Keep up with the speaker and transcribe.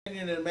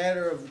In a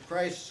matter of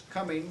Christ's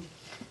coming,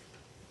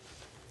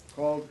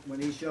 called when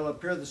he shall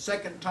appear the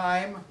second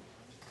time,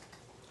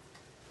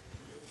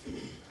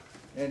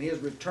 and his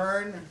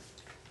return.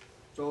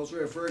 It's also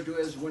referred to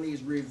as when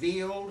he's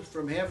revealed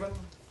from heaven,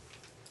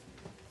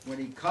 when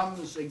he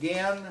comes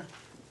again,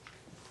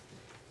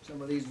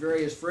 some of these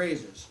various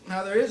phrases.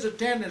 Now there is a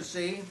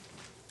tendency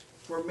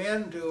for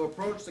men to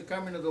approach the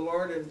coming of the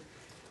Lord in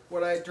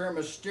what I term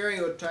a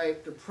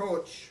stereotyped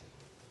approach,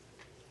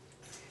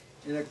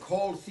 in a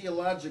cold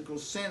theological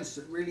sense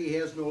that really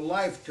has no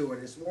life to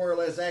it. It's more or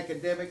less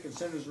academic and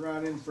centers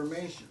around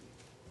information,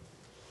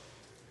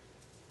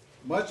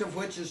 much of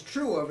which is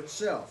true of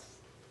itself.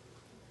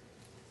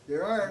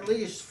 There are at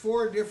least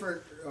four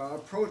different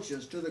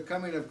approaches to the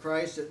coming of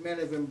Christ that men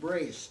have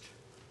embraced.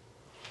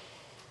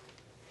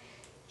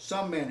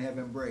 Some men have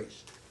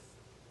embraced.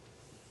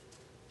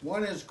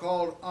 One is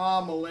called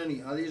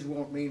amillennia. Now, these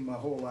won't mean a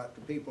whole lot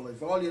to people.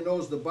 If all you know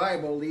is the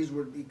Bible, these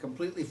would be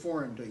completely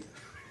foreign to you.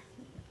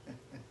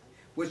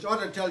 Which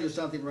ought to tell you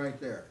something right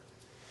there.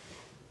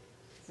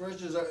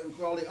 First is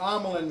called the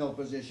amillennial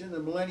position, the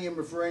millennium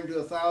referring to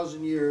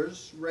 1,000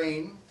 years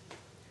reign.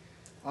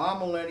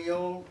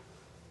 Amillennial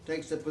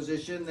takes the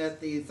position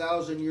that the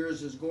 1,000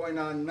 years is going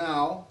on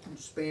now, and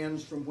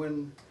spans from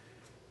when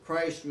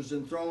Christ was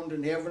enthroned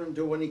in heaven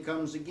until when he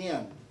comes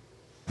again.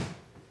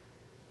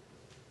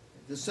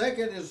 The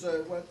second is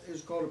what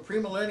is called a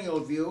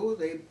premillennial view.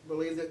 They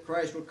believe that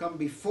Christ will come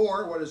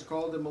before what is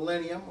called the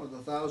millennium, or the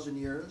 1,000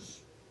 years.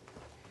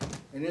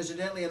 And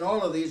incidentally, in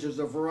all of these, there's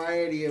a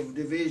variety of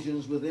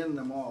divisions within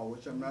them all,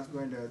 which I'm not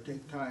going to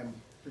take time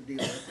to deal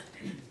with.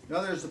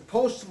 Now there's the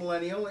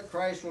post-millennial, that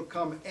Christ will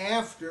come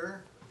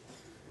after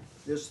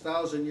this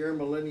 1,000-year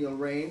millennial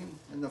reign.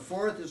 And the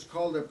fourth is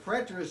called the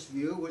preterist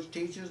view, which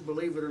teaches,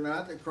 believe it or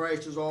not, that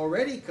Christ has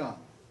already come.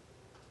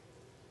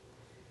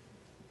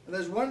 And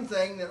there's one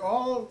thing that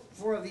all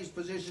four of these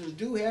positions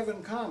do have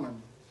in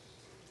common.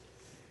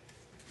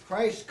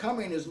 Christ's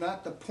coming is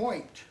not the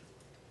point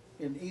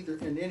in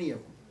any of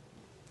them.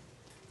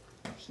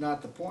 It's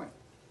not the point.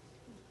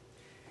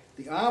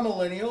 The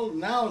amillennial,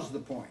 now's the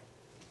point.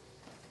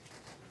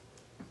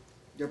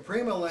 The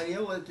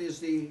premillennial,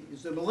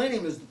 the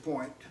millennium is the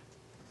point,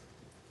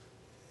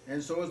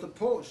 and so is the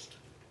post.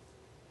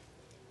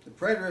 The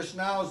preterist,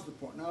 now is the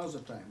point, now is the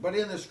time. But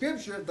in the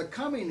scripture, the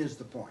coming is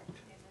the point.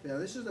 Now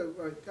this is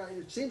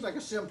it seems like a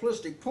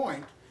simplistic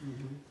point,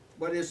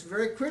 but it's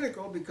very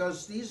critical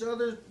because these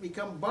others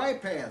become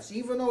bypassed.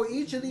 Even though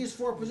each of these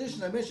four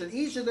positions I mentioned,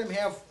 each of them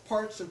have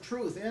parts of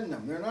truth in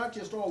them. They're not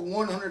just all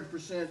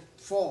 100%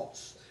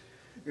 false.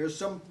 There's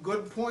some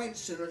good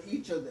points in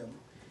each of them,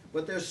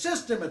 but they're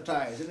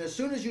systematized. And as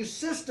soon as you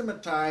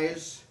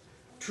systematize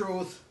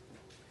truth,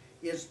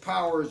 its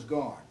power is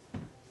gone.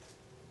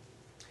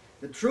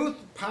 The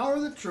power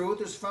of the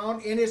truth is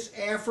found in its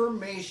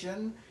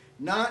affirmation,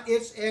 not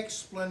its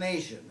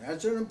explanation.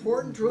 That's an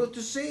important truth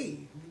to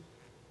see.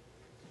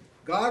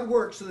 God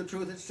works through the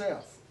truth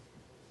itself.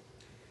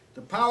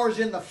 The power is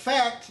in the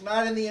fact,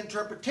 not in the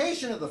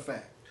interpretation of the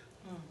fact.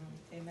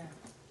 Amen.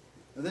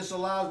 Now this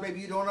allows, maybe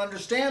you don't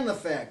understand the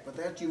fact,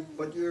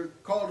 but you're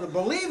called to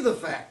believe the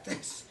fact.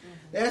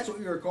 That's what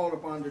you're called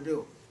upon to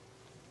do.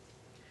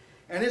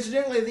 And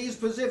incidentally, these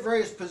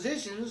various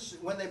positions,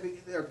 when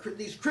they're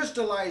these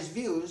crystallized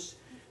views,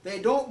 they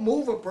don't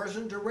move a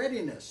person to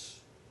readiness.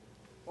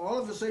 All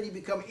of a sudden you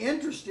become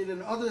interested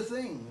in other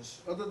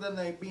things, other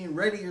than being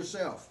ready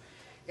yourself.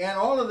 And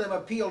all of them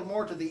appealed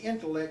more to the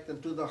intellect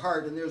than to the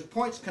heart. And there's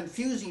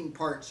confusing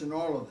parts in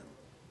all of them.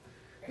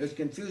 There's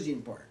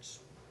confusing parts.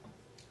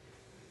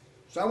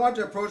 So I want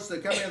to approach the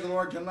coming of the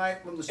Lord tonight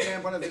from the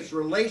standpoint of its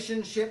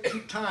relationship to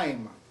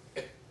time.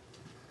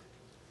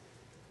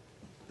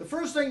 The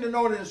first thing to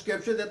note in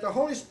Scripture, that the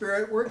Holy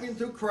Spirit, working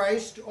through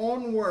Christ's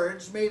own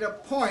words, made a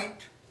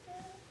point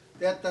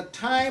that the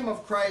time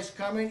of Christ's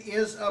coming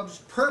is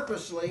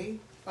purposely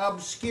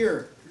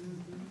obscured.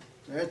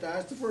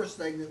 That's the first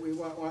thing that we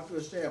want to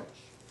establish.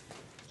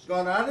 He's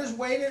gone out of his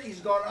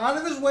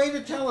way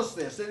to tell us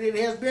this, that it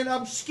has been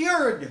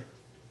obscured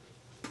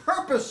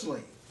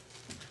purposely.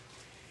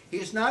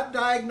 He's not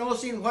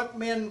diagnosing what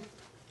men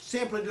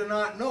simply do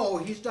not know.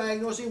 He's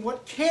diagnosing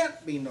what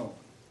can't be known.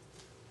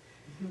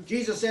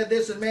 Jesus said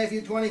this in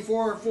Matthew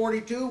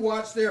 24:42,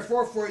 "Watch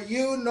therefore, for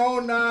you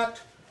know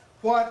not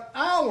what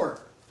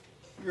hour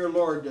your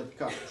Lord doth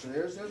come." So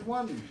there's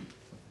one.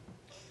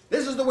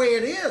 This is the way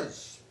it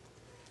is.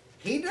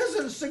 He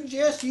doesn't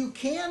suggest you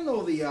can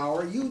know the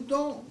hour. You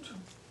don't.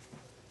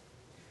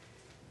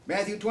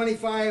 Matthew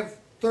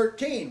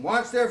 25:13,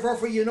 "Watch therefore,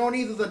 for you know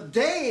neither the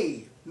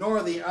day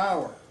nor the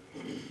hour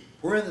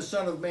wherein the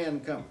Son of Man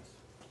cometh."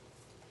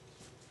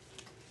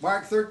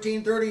 Mark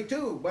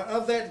 13:32, "But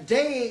of that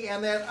day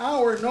and that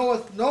hour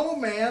knoweth no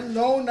man,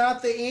 no,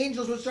 not the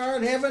angels which are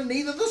in heaven,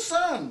 neither the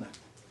Son,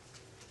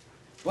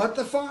 but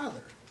the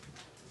Father."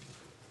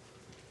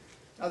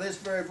 Now this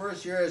very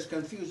verse here has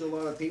confused a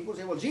lot of people.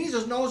 Say, well,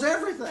 Jesus knows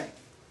everything.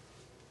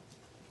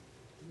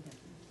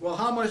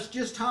 Well,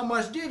 just how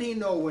much did he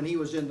know when he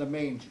was in the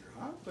manger?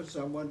 Huh? Could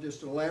someone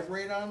just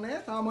elaborate on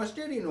that? How much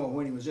did he know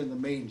when he was in the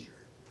manger?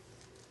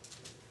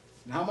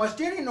 And how much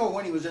did he know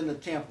when he was in the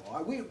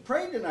temple? We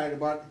prayed tonight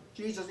about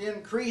Jesus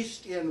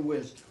increased in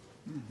wisdom.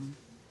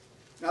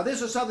 Now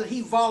this is something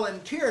he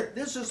volunteered.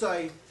 This is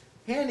a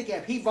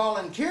handicap he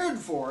volunteered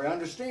for, I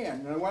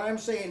understand. Now what I'm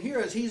saying here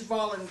is he's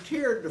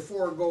volunteered to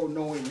forego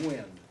knowing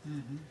when.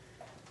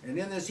 And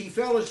in this he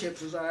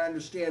fellowships, as I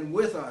understand,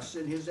 with us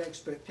in his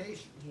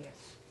expectation. Yes.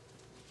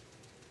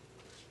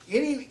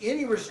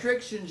 Any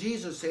restriction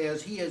Jesus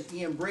has,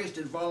 he embraced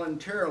it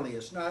voluntarily.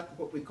 It's not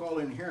what we call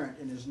inherent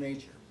in his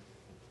nature.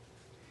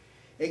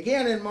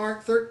 Again in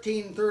Mark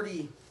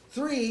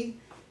 13:33,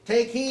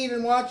 take heed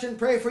and watch and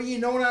pray, for ye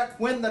know not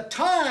when the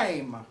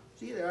time.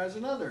 See, there's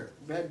another.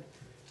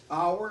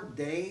 Hour,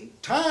 day,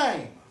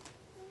 time.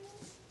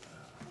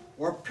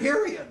 Or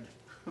period.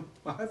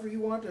 However you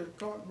want to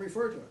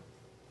refer to it.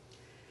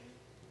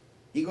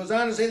 He goes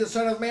on to say, the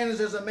Son of Man is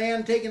as a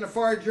man taking a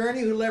far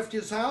journey, who left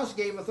his house,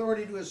 gave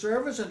authority to his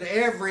servants, and to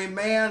every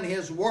man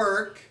his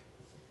work,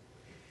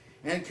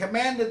 and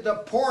commanded the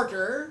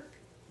porter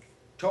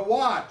to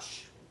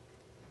watch.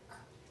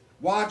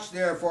 Watch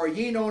therefore,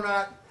 ye know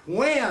not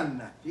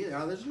when. See,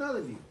 now there's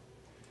another view.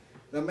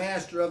 The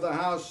master of the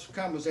house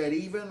comes at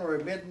even, or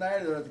at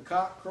midnight, or at the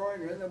cock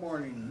crowing, or in the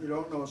morning. You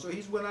don't know. So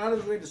he's went out of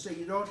his way to say,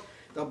 you don't.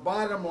 The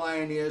bottom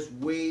line is,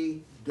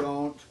 we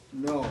don't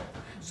know.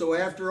 So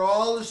after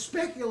all the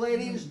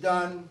speculating's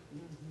done,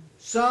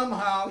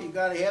 somehow you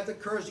got to have the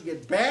courage to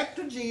get back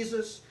to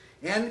Jesus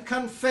and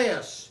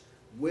confess,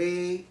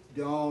 we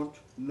don't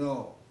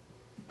know.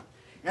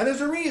 And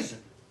there's a reason.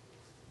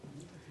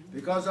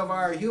 Because of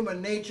our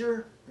human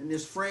nature and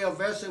this frail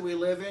vessel we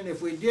live in,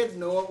 if we did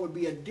know, it would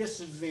be a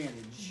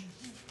disadvantage.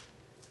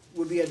 It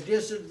would be a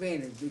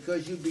disadvantage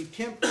because you'd be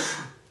tempted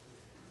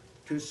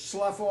to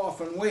slough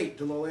off and wait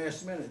till the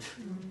last minute.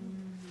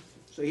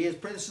 So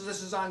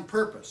this is on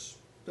purpose.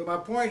 So my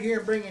point here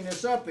in bringing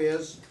this up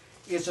is,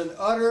 it's an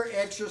utter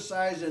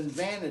exercise in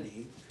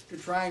vanity to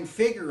try and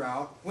figure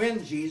out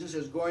when Jesus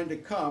is going to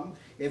come.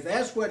 If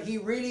that's what he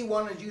really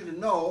wanted you to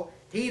know,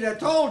 he'd have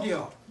told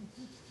you.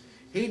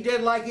 He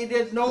did like he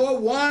did Noah,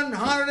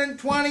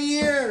 120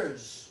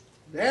 years.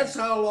 That's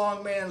how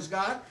long man's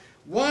got.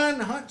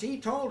 He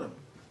told him.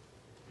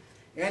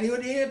 And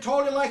he had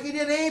told him like he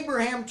did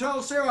Abraham,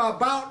 told Sarah,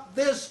 about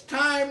this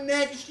time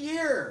next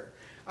year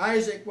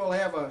Isaac will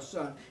have a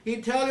son.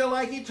 He'd tell you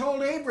like he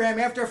told Abraham,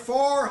 after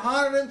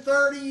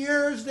 430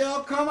 years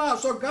they'll come out.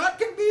 So God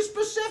can be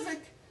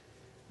specific.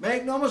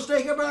 Make no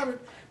mistake about it.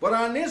 But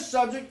on this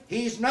subject,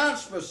 he's not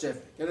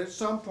specific. And at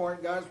some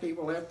point, God's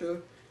people have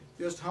to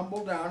just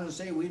humble down and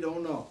say, we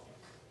don't know.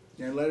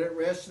 And let it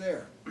rest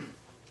there.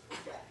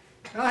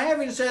 Now,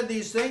 having said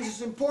these things,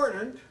 it's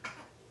important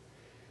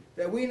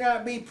that we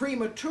not be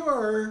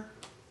premature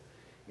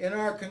in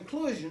our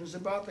conclusions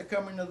about the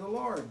coming of the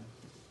Lord.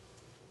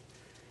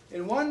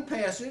 In one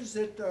passage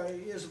that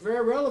is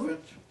very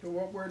relevant to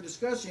what we're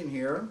discussing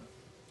here,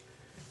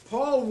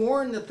 Paul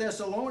warned the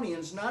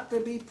Thessalonians not to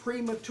be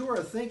premature,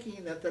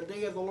 thinking that the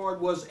day of the Lord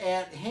was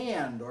at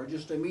hand or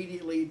just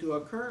immediately to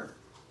occur.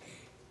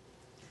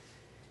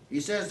 He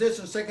says this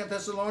in 2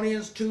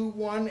 Thessalonians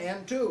 2:1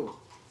 and 2.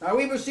 Now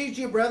we beseech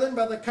you, brethren,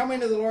 by the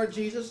coming of the Lord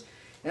Jesus,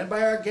 and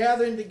by our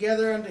gathering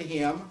together unto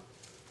him,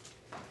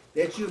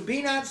 that you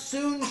be not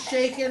soon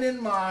shaken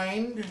in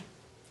mind,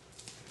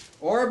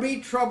 or be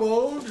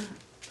troubled,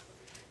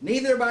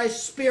 neither by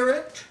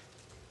spirit,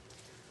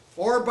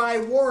 or by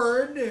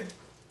word,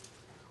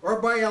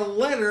 or by a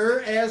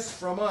letter as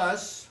from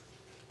us,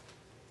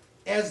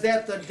 as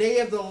that the day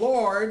of the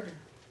Lord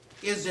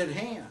is at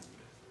hand.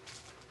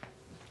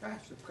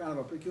 That's kind of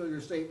a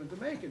peculiar statement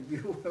to make in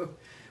view of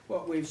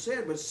what we've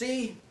said. But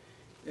see,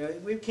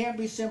 we can't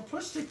be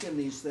simplistic in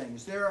these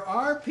things. There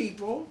are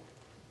people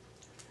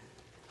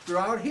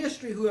throughout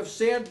history who have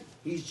said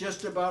he's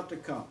just about to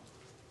come.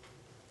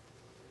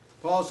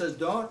 Paul says,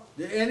 don't,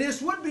 and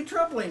this would be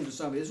troubling to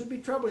somebody. This would be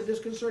troubling,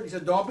 disconcerting. He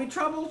says, don't be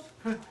troubled.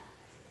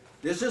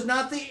 This is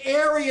not the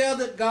area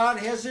that God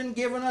hasn't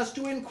given us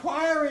to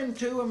inquire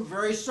into. I'm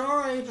very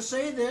sorry to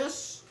say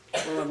this.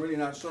 Well, I'm really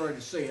not sorry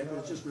to say it, but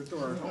it's just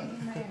rhetorical.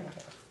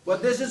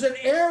 But this is an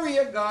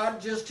area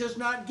God just has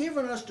not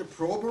given us to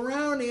probe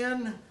around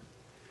in.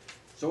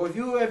 So if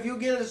you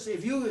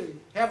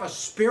have a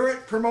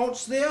spirit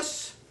promotes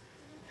this,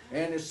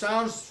 and it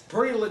sounds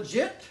pretty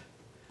legit,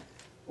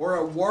 or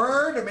a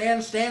word, a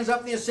man stands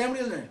up in the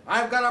assembly and says,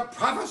 I've got a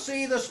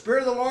prophecy, the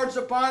Spirit of the Lord's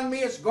upon me,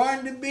 it's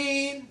going to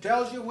be,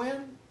 tells you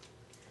when.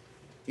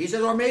 He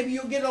says, or maybe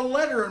you get a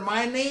letter and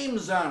my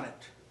name's on it.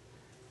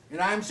 And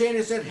I'm saying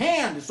it's at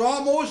hand, it's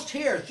almost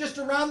here, it's just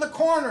around the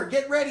corner,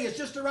 get ready, it's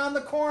just around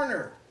the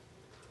corner.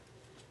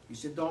 He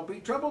said, don't be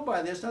troubled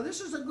by this. Now this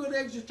is a good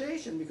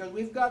exhortation because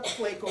we've got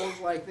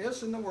flakos like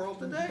this in the world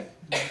today.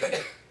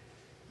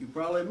 You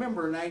probably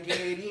remember in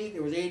 1988,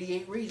 there was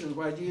 88 reasons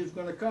why Jesus was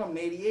going to come in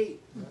 88.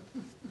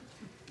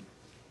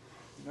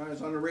 I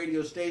was on a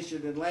radio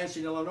station in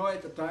Lansing, Illinois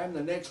at the time.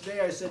 The next day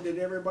I said, did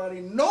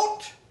everybody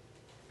note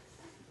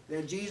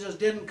that Jesus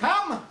didn't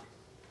come,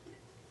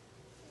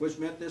 which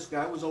meant this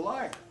guy was a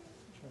liar.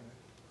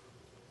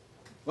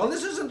 Well,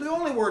 this isn't the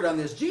only word on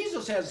this.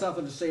 Jesus had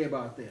something to say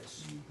about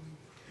this.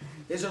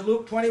 This is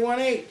Luke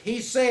 21:8. He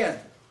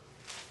said,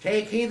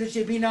 "Take heed that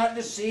ye be not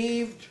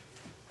deceived,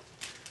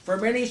 for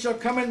many shall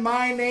come in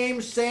my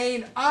name,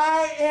 saying,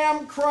 I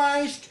am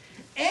Christ,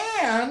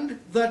 and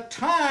the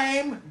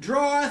time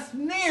draweth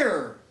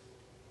near.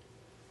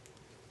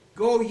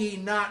 Go ye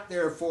not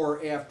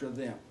therefore after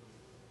them."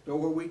 So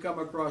where we come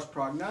across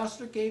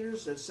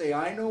prognosticators that say,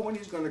 I know when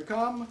he's going to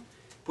come,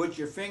 put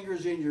your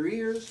fingers in your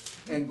ears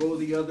and go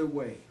the other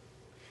way.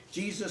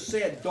 Jesus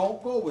said,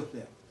 don't go with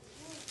them.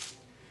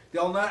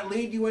 They'll not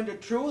lead you into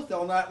truth.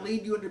 They'll not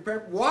lead you into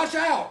prayer. Watch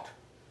out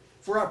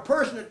for a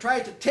person that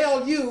tries to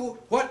tell you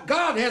what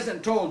God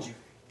hasn't told you.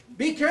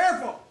 Be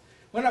careful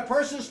when a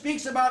person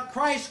speaks about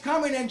Christ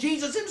coming and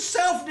Jesus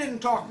himself didn't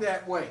talk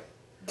that way.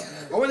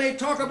 Or when they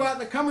talk about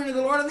the coming of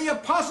the Lord and the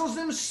apostles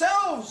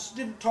themselves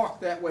didn't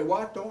talk that way.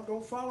 What?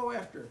 Don't follow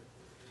after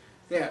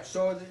that.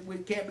 So that we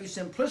can't be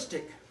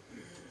simplistic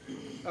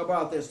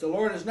about this. The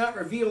Lord has not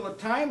revealed the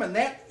time, and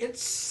that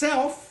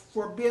itself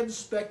forbids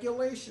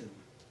speculation.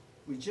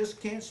 We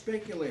just can't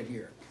speculate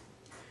here.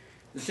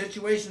 The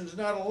situation does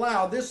not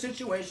allow, this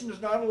situation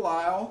does not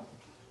allow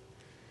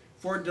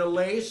for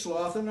delay,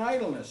 sloth, and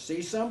idleness.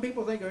 See, some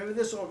people think maybe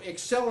this will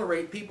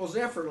accelerate people's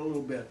effort a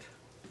little bit.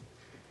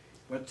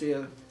 But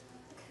the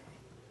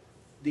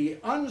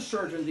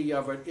uncertainty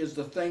of it is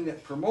the thing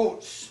that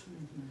promotes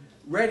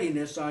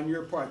readiness on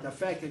your part. The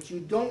fact that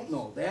you don't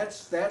know,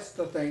 that's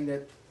the thing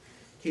that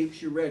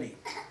keeps you ready.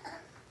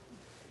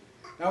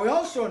 Now we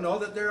also know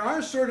that there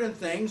are certain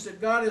things that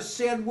God has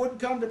said would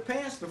come to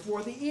pass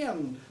before the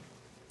end.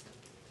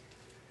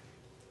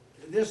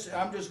 This,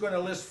 I'm just going to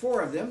list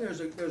 4 of them.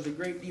 There's a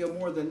great deal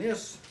more than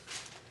this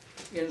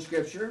in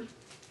Scripture.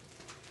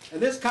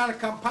 And this kind of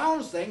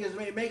compounds things.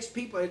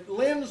 It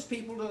lends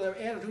people to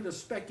the attitude of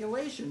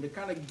speculation, to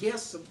kind of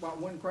guess about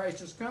when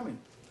Christ is coming.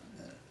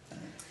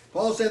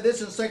 Paul said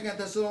this in 2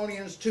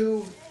 Thessalonians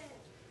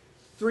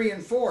 2:3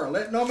 and 4.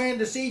 Let no man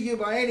deceive you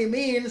by any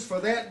means, for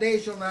that day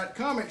shall not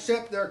come,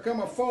 except there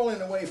come a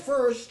falling away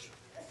first,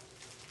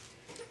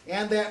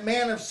 and that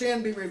man of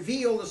sin be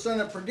revealed, the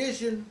son of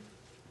perdition,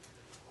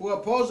 who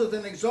opposeth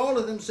and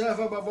exalteth himself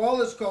above all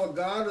that's called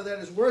God, or that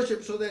is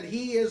worshipped, so that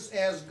he is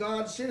as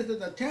God sitteth in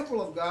the temple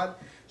of God,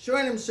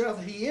 showing himself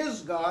that he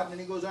is God. And then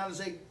he goes on to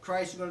say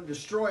Christ is going to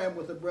destroy him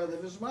with the breath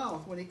of his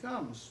mouth when he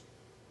comes.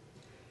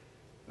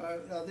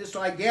 Now this,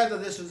 I gather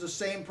this is the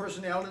same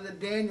personality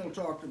that Daniel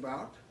talked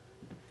about.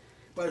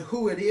 But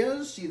who it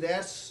is, see,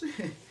 that's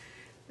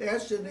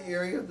in the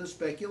area of the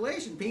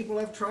speculation. People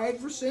have tried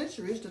for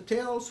centuries to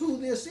tell us who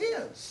this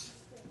is.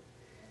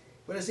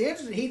 But it's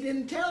interesting, he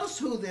didn't tell us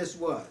who this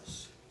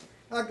was.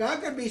 Now,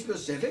 God could be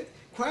specific.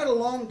 Quite a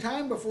long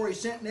time before he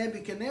sent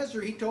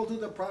Nebuchadnezzar, he told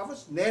through the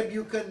prophets,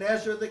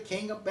 Nebuchadnezzar, the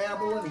king of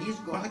Babylon, he's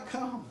going to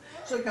come.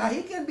 So God,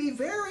 he can be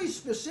very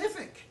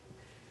specific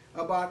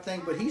about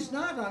things, but he's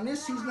not on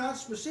this. He's not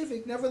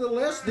specific.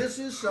 Nevertheless, this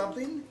is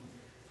something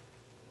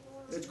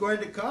that's going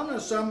to come. Now,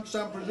 some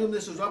presume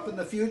this is up in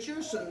the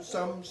future.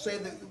 Some say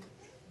that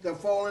the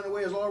falling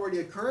away has already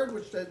occurred,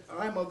 which that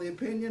I'm of the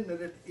opinion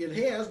that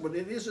it has, but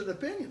it is an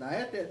opinion. I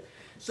have to, at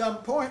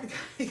some point,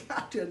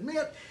 got to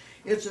admit,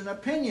 it's an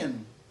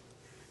opinion.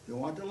 Don't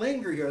want to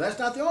linger here. That's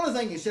not the only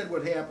thing he said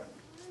would happen.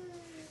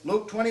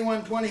 Luke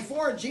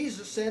 21:24,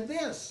 Jesus said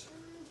this.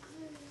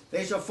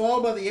 They shall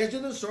fall by the edge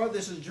of the sword,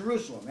 this is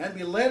Jerusalem, and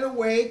be led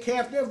away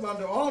captive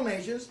unto all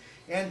nations,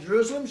 and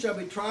Jerusalem shall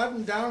be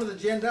trodden down to the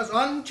Gentiles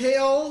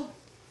until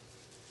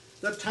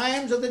the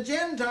times of the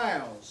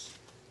Gentiles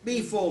be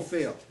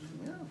fulfilled.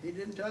 Yeah, he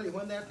didn't tell you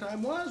when that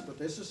time was, but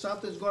this is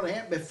something that's going to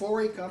happen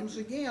before he comes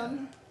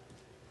again.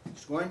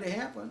 It's going to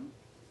happen.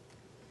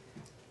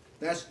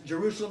 That's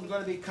Jerusalem's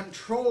going to be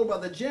controlled by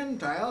the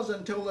Gentiles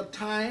until the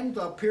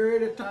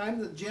period of time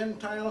the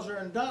Gentiles are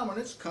in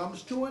dominance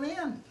comes to an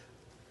end.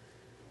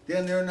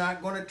 Then they're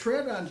not going to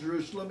tread on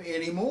Jerusalem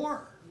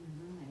anymore.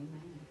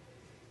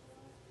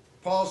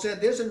 Paul said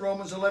this in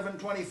Romans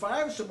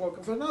 11:25, spoke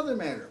of another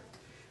matter.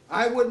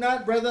 I would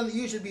not, brethren, that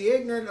you should be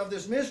ignorant of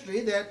this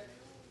mystery, that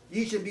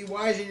ye should be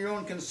wise in your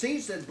own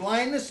conceits, that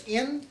blindness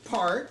in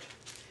part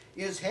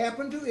is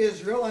happened to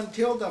Israel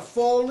until the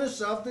fullness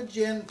of the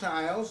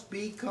Gentiles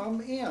be come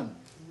in.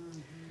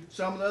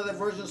 Some of the other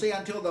versions say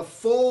until the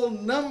full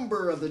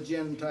number of the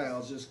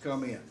Gentiles is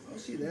come in. Well,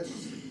 see,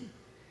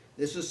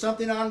 this is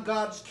something on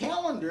God's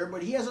calendar,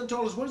 but he hasn't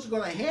told us when it's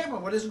going to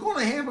happen. But it's going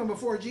to happen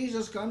before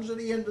Jesus comes to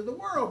the end of the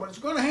world, but it's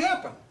going to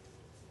happen.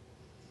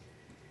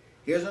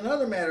 Here's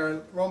another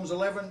matter, Romans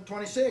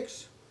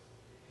 11:26.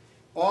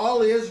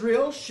 All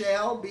Israel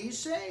shall be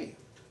saved.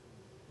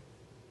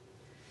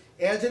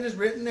 As it is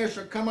written, there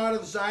shall come out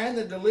of Zion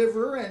the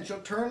deliverer, and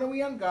shall turn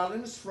away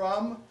ungodliness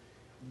from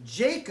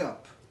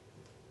Jacob,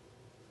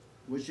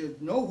 which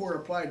is nowhere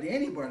applied to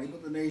anybody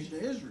but the nation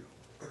of Israel.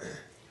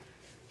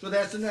 So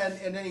that's, and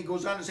then he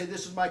goes on to say,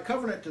 this is my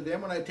covenant to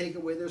them when I take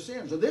away their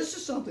sins. So this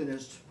is something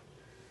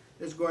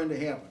that's going to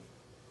happen.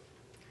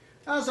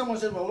 Now someone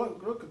said, well,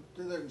 look,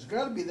 there's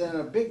got to be then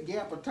a big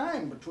gap of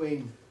time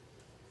between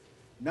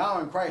now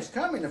and Christ's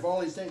coming if all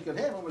these things could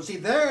happen. But see,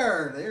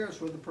 there's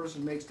where the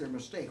person makes their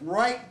mistake.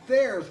 Right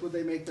there's where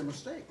they make their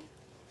mistake.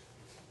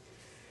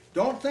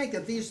 Don't think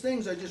that these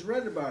things I just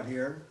read about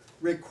here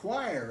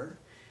require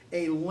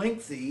a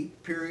lengthy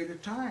period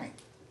of time.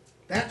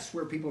 That's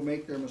where people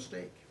make their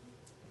mistake.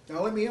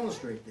 Now let me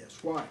illustrate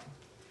this. Why?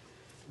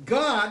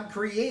 God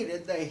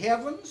created the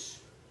heavens,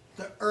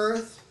 the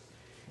earth,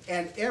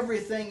 and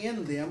everything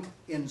in them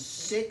in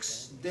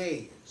 6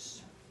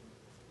 days.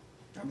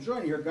 I'm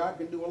showing you here God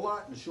can do a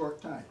lot in a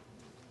short time.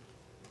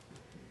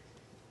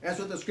 That's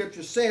what the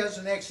scripture says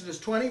in Exodus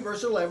 20,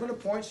 verse 11. A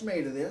point's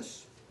made of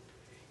this.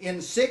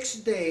 In 6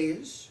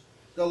 days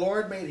the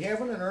Lord made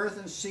heaven and earth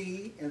and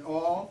sea and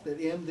all that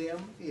in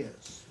them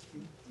is.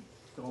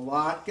 A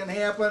lot can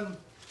happen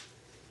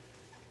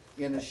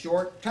in a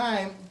short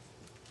time.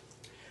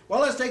 Well,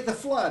 let's take the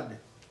flood.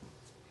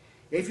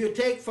 If you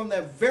take from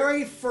the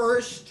very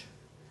first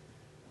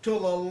till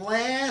the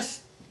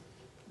last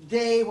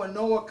day when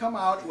Noah come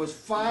out, it was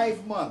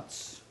 5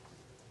 months,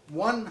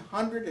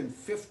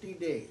 150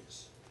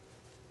 days.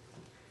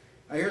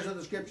 Now here's what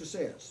the scripture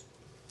says.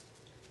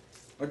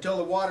 Until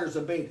the waters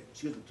abated.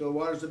 Excuse me, until the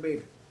waters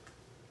abated.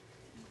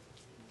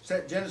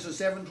 Genesis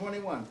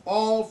 7:21.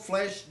 All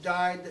flesh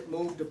died that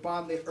moved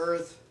upon the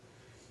earth,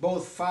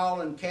 both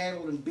fowl and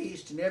cattle and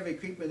beast and every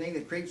creeping thing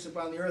that creeps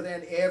upon the earth,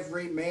 and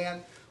every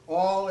man,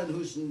 all in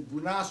whose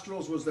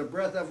nostrils was the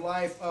breath of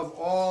life, of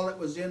all that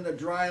was in the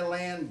dry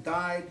land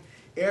died.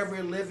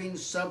 Every living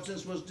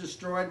substance was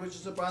destroyed which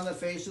is upon the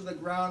face of the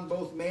ground,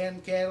 both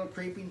man, cattle,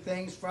 creeping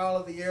things, fowl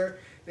of the air.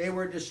 They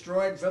were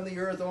destroyed from the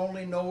earth.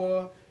 Only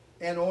Noah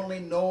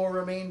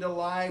remained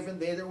alive, and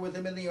they that were with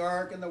him in the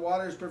ark, and the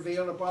waters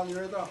prevailed upon the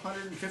earth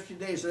 150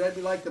 days. So that'd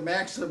be like the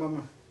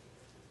maximum.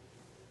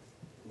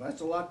 Well,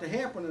 that's a lot to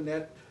happen in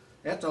that.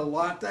 That's a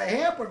lot to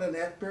happen in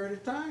that period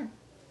of time.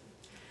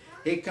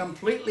 He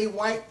completely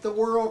wiped the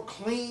world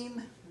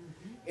clean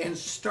and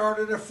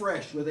started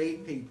afresh with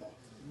 8 people.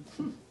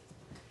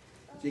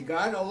 See,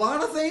 God, a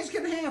lot of things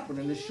can happen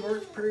in a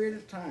short period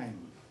of time.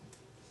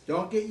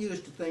 Don't get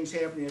used to things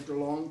happening after a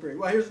long period.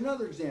 Well, here's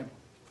another example.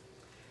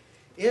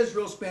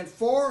 Israel spent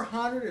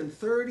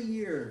 430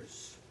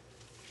 years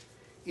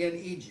in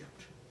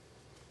Egypt.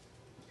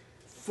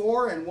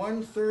 4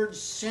 1/3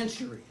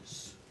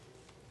 centuries.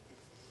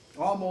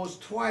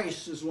 Almost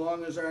twice as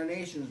long as our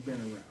nation's been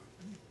around.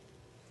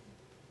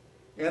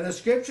 And the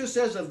scripture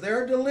says of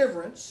their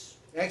deliverance,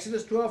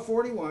 Exodus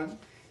 12:41,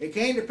 it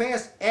came to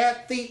pass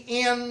at the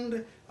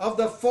end of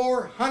the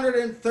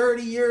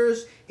 430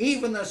 years,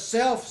 even the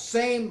self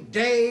same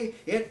day,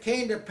 it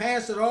came to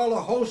pass that all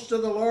the hosts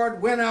of the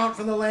Lord went out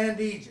from the land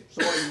of Egypt.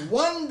 So in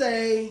one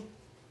day,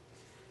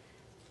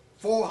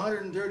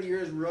 430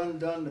 years were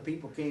undone, the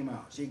people came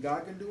out. See,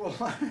 God can do a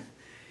lot.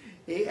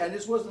 And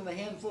this wasn't a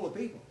handful of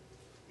people.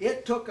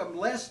 It took them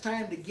less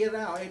time to get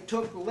out. It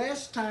took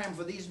less time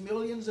for these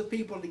millions of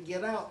people to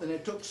get out than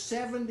it took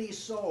 70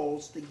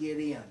 souls to get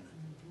in.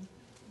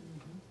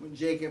 When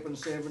Jacob and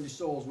 70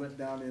 souls went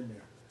down in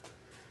there.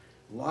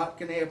 A lot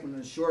can happen in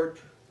a short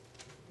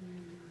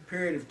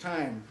period of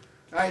time.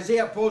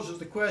 Isaiah poses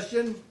the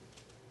question,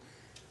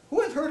 who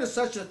hath heard of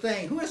such a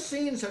thing? Who has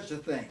seen such a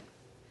thing?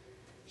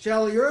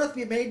 Shall the earth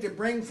be made to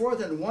bring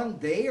forth in one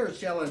day, or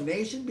shall a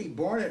nation be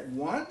born at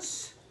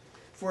once?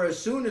 For as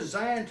soon as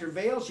Zion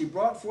travailed, she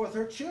brought forth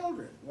her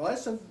children. Well,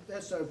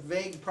 that's a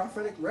vague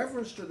prophetic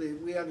reference to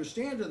we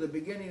understand, to the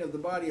beginning of the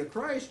body of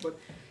Christ, but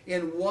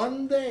in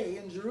one day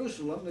in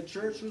Jerusalem, the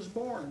church was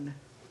born.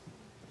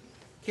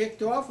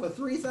 Kicked off with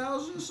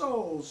 3,000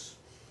 souls.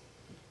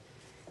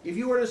 If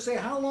you were to say,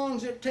 how long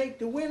does it take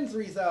to win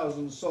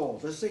 3,000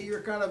 souls? Let's say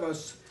you're kind of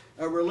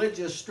a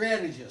religious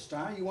strategist,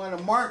 huh? You want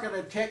to market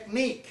a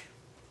technique.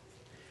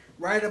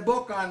 Write a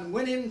book on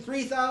winning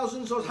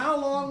 3,000 souls. How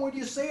long would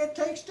you say it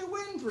takes to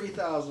win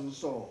 3,000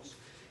 souls?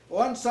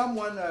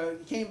 Someone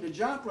came to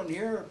Joplin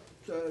here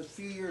a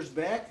few years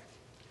back.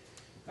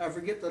 I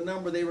forget the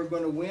number they were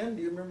going to win.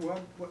 Do you remember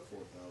what?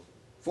 4,000.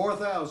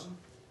 4,000.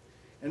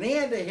 And they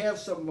had to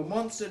have a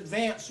month's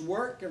advance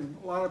work and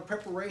a lot of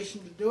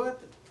preparation to do it.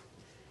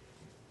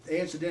 They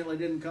incidentally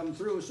didn't come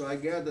through, so I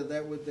gathered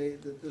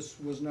that this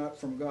was not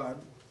from God.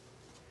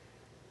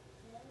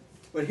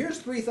 But here's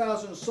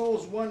 3,000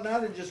 souls won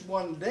not in just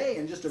one day,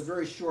 in just a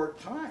very short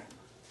time.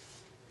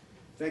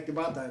 In fact,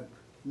 about the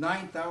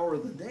 9th hour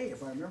of the day,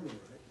 if I remember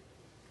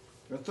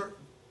right. Or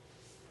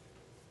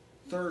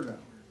third hour.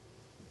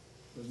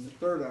 It was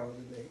the 3rd hour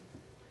of the day.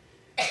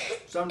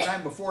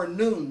 Sometime before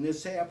noon,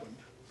 this happened.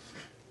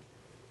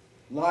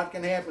 A lot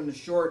can happen in a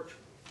short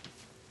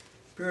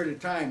period of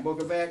time. Book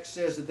of Acts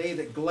says that they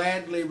that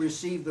gladly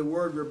received the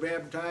word were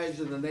baptized,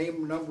 and the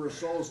number of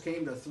souls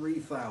came to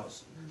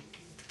 3,000.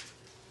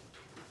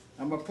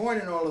 Now my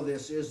point in all of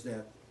this is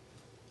that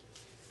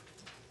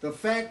the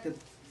fact that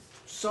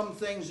some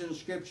things in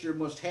Scripture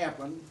must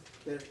happen,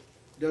 that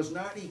does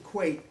not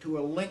equate to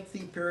a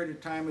lengthy period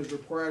of time is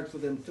required for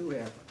them to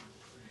happen.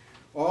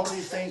 All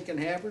these things can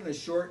happen in a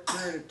short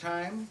period of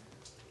time.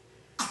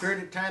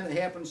 period of time that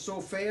happens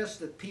so fast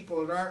that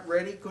people that aren't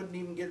ready couldn't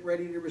even get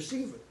ready to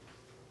receive it.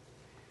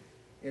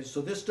 And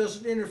so this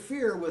doesn't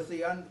interfere with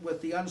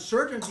the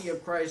uncertainty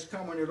of Christ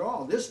coming at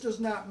all. This does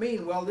not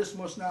mean, well, this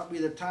must not be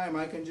the time.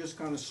 I can just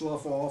kind of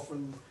slough off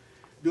and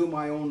do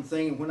my own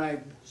thing. And when I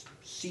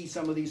see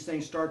some of these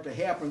things start to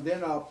happen,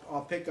 then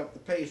I'll pick up the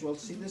pace. Well,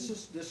 see,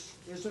 this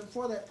isn't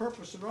for that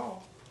purpose at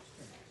all.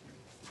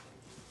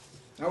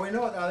 Now we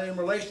know it now in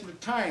relation to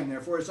time.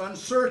 Therefore, it's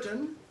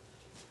uncertain.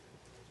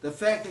 The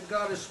fact that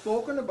God has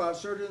spoken about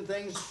certain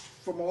things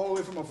from all the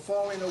way from a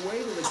falling away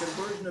to the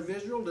conversion of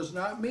Israel does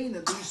not mean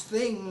that these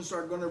things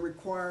are going to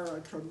require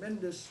a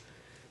tremendous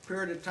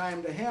period of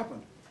time to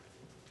happen.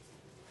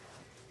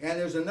 And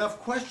there's enough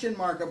question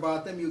mark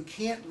about them, you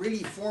can't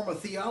really form a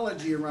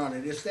theology around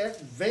it. It's that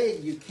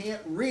vague, you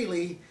can't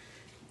really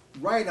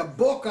write a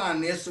book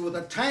on this with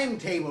a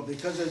timetable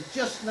because there's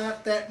just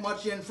not that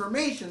much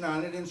information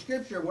on it in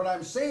Scripture. What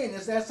I'm saying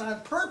is that's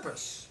on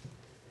purpose.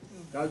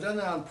 God's done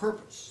that on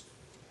purpose.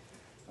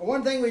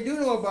 One thing we do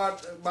know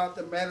about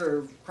the matter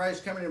of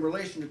Christ coming in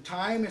relation to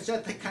time is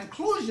at the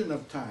conclusion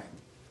of time.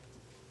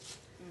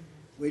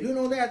 We do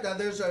know that. Now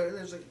the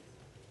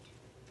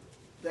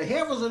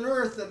heavens and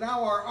earth that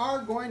now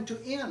are going to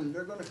end.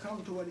 They're going to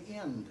come to an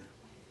end.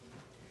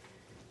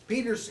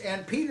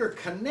 Peter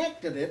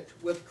connected it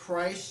with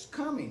Christ's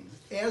coming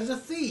as a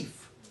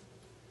thief.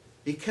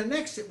 He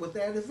connects it with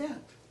that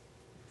event.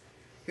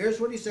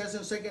 Here's what he says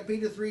in 2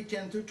 Peter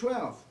 3:10 through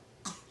 12.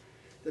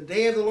 The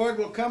day of the Lord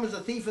will come as a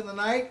thief in the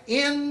night,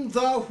 in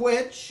the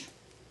which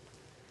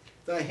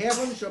the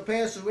heavens shall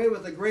pass away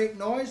with a great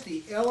noise,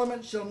 the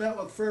elements shall melt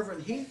with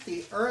fervent heat,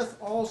 the earth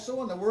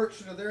also and the works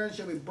that are therein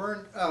shall be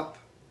burned up.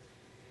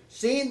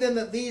 Seeing then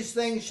that these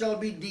things shall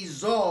be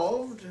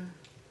dissolved,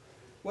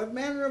 what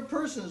manner of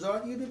persons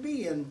ought you to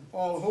be in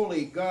all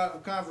holy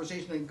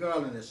conversation and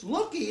godliness,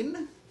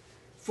 looking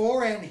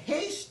for and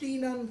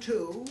hasting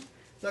unto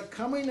the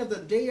coming of the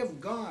day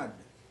of God,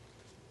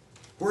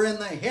 wherein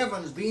the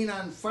heavens being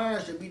on fire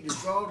shall be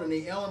dissolved, and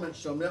the elements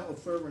shall melt with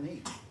fervent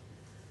heat.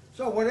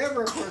 So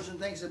whatever a person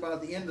thinks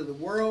about the end of the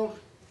world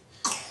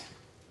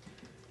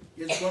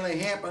is going to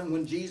happen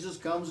when Jesus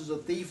comes as a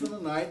thief in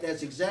the night.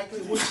 That's exactly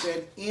what's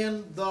said,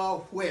 in the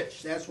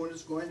which. That's when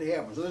it's going to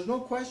happen. So there's no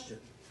question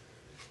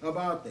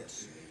about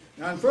this.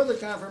 Now in further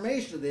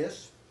confirmation of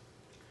this,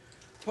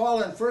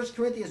 Paul in 1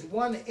 Corinthians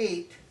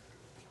 1:8,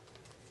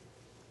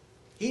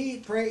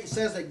 he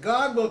says that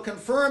God will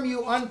confirm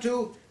you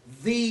unto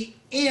the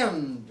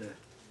end,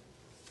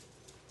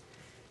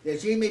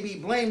 that ye may be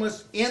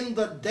blameless in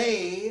the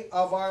day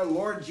of our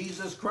Lord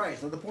Jesus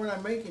Christ. Now the point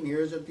I'm making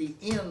here is that the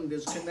end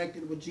is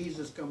connected with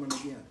Jesus coming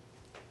again.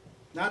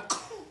 Not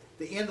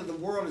the end of the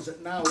world as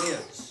it now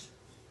is.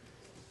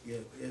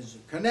 It is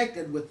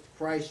connected with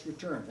Christ's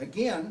return.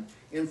 Again,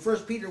 in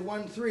 1 Peter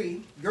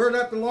 1:3, gird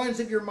up the loins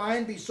of your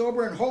mind, be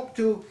sober, and hope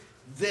to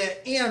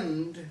the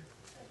end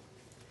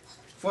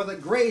for the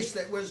grace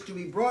that was to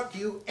be brought to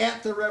you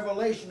at the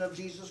revelation of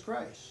Jesus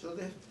Christ. So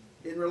that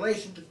in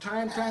relation to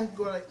time, time's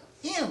going to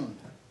end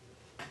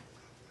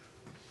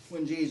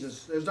when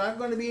there's not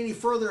going to be any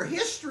further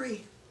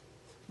history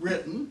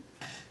written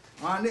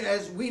on,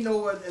 as we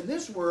know in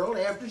this world,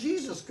 after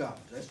Jesus comes.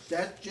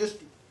 That's just,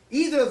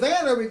 either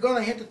that or we're going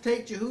to have to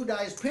take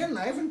Jehudai's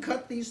penknife and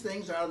cut these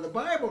things out of the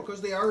Bible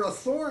because they are a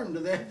thorn to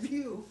that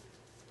view.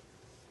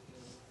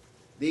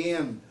 The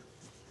end.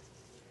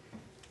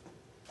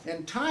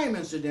 And time,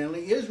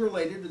 incidentally, is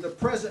related to the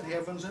present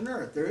heavens and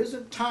earth. There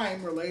isn't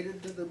time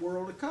related to the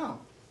world to come.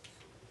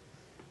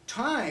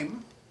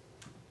 Time,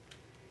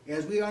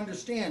 as we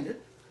understand it,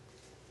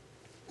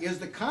 is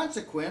the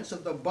consequence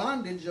of the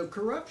bondage of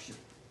corruption.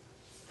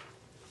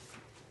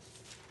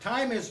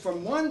 Time is,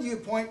 from one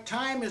viewpoint,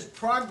 time is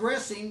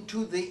progressing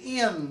to the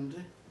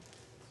end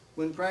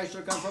when Christ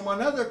shall come. From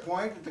another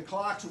point, the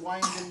clock's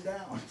winding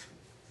down.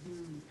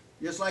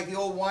 Just like the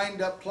old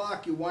wind-up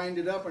clock, you wind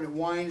it up and it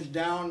winds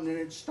down and then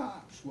it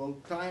stops. Well,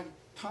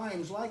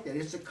 time's like that.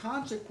 It's a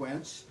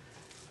consequence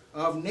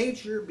of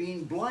nature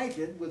being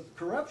blighted with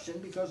corruption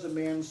because of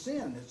man's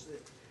sin.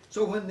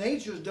 So when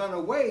nature's done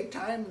away,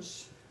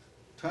 time's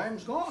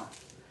gone.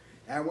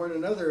 And we're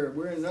in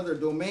another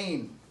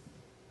domain.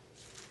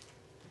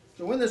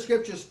 So when the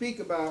scriptures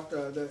speak about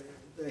the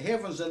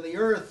heavens and the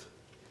earth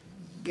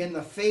in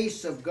the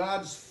face of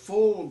God's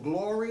full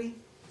glory,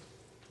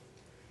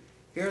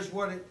 here's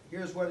what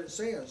it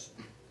says.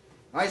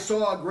 I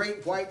saw a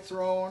great white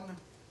throne,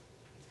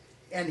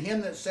 and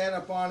him that sat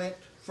upon it,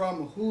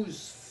 from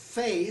whose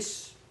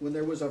face, when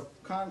there was a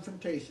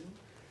confrontation,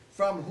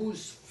 from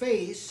whose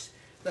face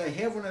the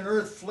heaven and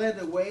earth fled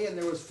away, and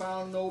there was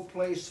found no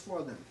place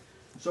for them.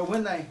 So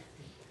when I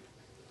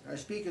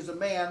speak as a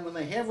man, when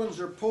the heavens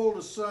are pulled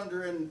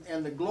asunder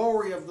and the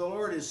glory of the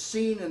Lord is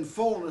seen in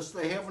fullness,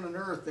 the heaven and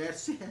earth,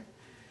 that's it.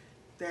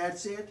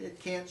 That's it. It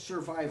can't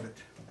survive it.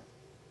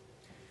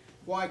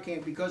 Why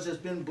can't? Because it's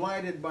been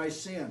blighted by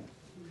sin.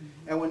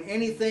 And when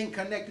anything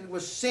connected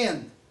with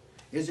sin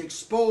is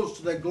exposed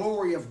to the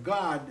glory of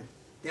God,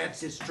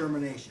 that's its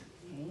termination.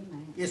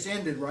 Amen. It's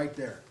ended right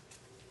there.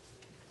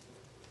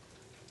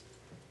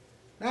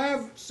 Now,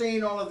 I've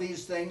seen all of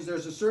these things.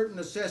 There's a certain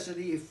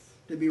necessity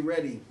to be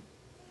ready.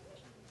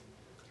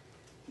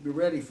 To be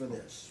ready for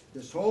this.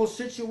 This whole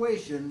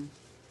situation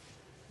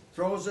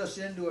throws us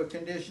into a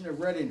condition of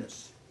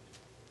readiness.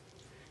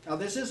 Now,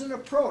 this isn't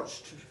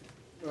approached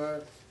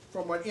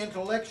from an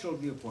intellectual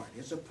viewpoint.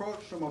 It's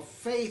approached from a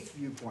faith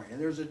viewpoint. And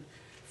there's a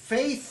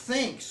faith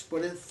thinks,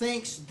 but it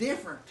thinks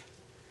different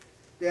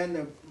than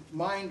the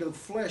mind of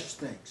flesh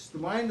thinks. The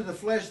mind of the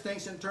flesh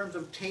thinks in terms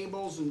of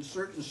tables and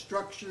certain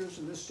structures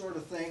and this sort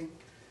of thing,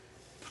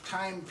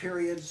 time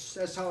periods.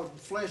 That's how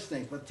flesh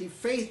thinks. But the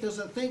faith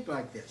doesn't think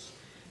like this.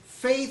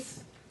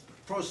 Faith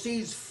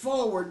proceeds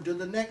forward to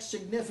the next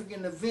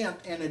significant event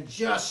and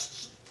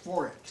adjusts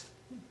for it.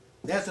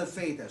 That's what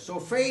faith is. So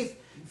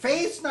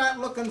faith's not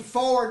looking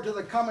forward to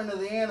the coming of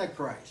the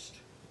Antichrist.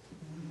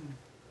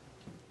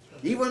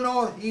 Even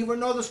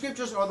though the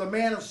scriptures are the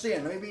man of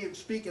sin. Let me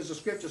speak as the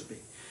scriptures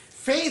speak.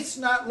 Faith's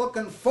not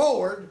looking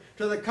forward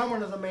to the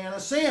coming of the man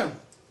of sin.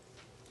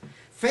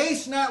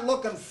 Faith's not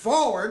looking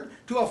forward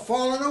to a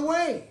falling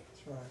away.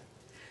 That's right.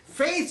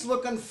 Faith's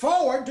looking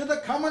forward to the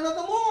coming of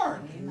the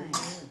Lord. Amen.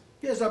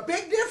 There's a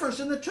big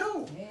difference in the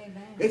two. Amen.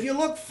 If you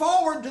look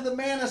forward to the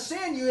man of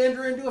sin, you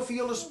enter into a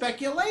field of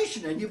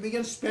speculation, and you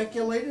begin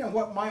speculating on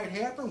what might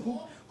happen,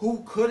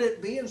 who could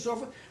it be, and so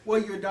forth. Well,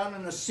 you're down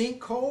in a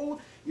sinkhole.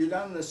 You're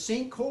down in a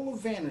sinkhole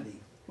of vanity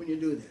when you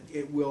do that.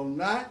 It will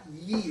not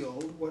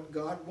yield what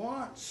God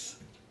wants.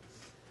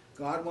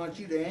 God wants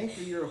you to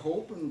anchor your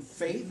hope and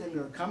faith in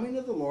the coming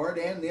of the Lord,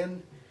 and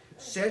then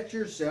set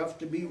yourself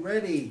to be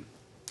ready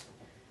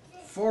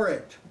for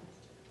it.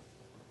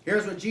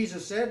 Here's what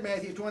Jesus said,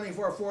 Matthew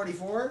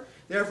 24:44.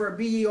 Therefore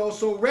be ye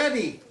also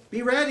ready.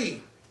 Be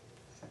ready.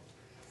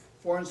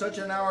 For in such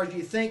an hour as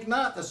ye think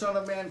not, the Son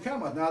of Man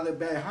cometh. Now that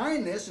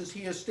behind this is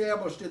he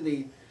established in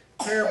the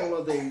parable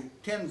of the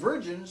 10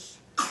 virgins.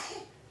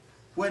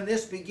 When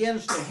this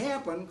begins to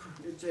happen,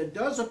 it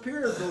does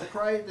appear as though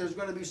there's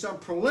going to be some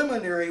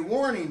preliminary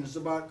warnings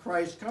about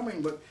Christ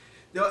coming, but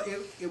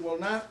it will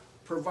not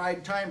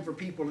provide time for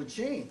people to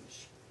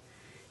change.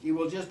 He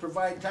will just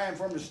provide time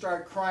for them to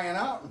start crying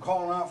out and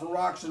calling out for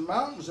rocks and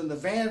mountains, and the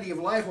vanity of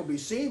life will be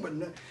seen, but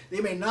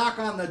they may knock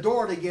on the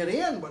door to get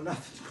in, but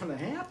nothing's going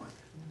to happen.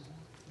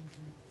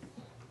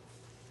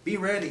 Be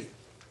ready.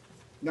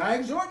 Now I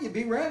exhort you,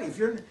 be ready.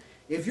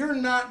 If you're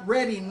not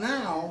ready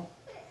now,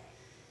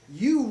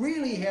 you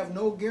really have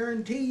no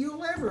guarantee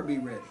you'll ever be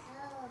ready.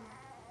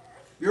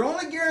 Your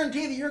only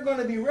guarantee that you're going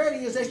to be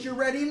ready is that you're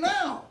ready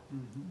now.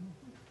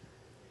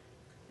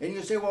 And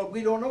you say, well,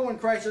 we don't know when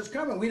Christ is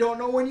coming. We don't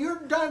know when you're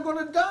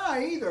going to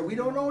die either. We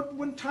don't know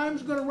when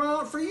time's going to run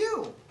out for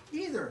you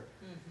either.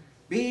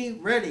 Be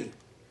ready.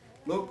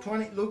 Luke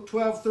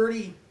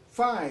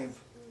 12:35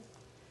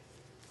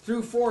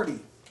 through 40.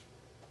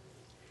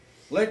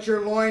 Let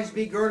your loins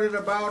be girded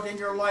about and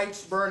your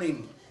lights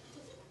burning.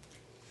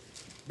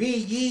 Be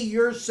ye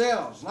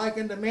yourselves like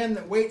unto men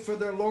that wait for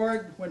their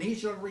Lord when he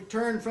shall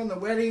return from the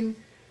wedding,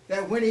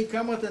 that when he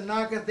cometh and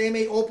knocketh, they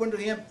may open to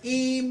him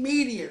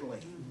immediately.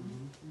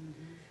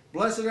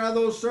 Blessed are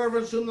those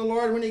servants whom the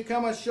Lord, when he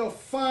cometh, shall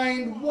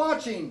find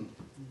watching.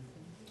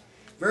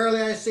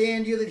 Verily I say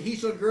unto you that he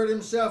shall gird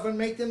himself and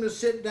make them to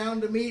sit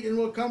down to meat, and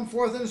will come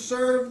forth and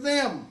serve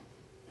them.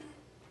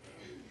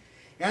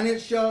 And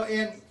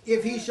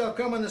if he shall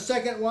come in the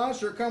second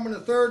watch, or come in the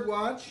third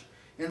watch,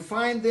 and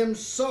find them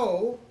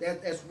so,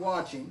 that's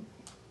watching,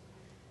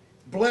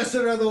 blessed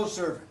are those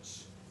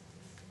servants.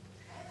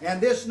 And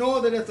this know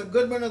that if the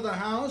goodman of the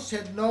house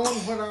had known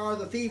what hour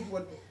the thief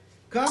would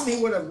come,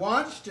 he would have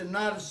watched, and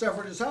not have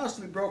suffered his house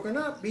to be broken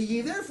up. Be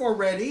ye therefore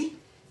ready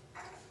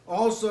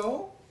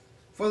also,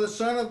 for the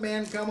Son of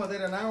Man cometh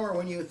at an hour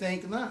when you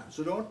think not.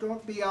 So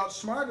don't be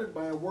outsmarted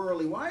by a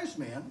worldly wise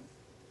man.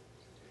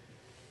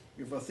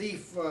 If a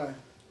thief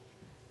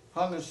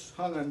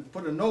hung and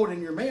put a note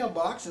in your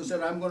mailbox and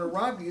said, I'm going to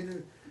rob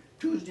you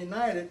Tuesday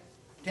night at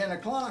 10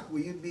 o'clock,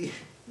 will you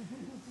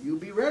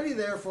be ready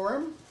there for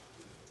him?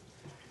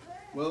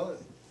 Well,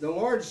 the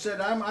Lord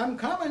said, I'm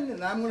coming,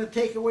 and I'm going to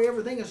take away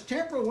everything that's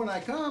temporal when I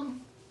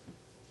come.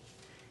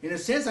 In a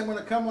sense, I'm going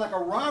to come like a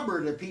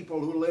robber to people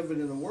who live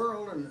in the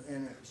world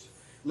and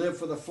live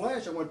for the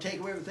flesh. I'm going to take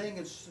away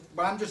everything.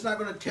 But I'm just not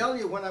going to tell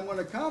you when I'm going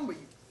to come, but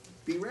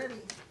be ready.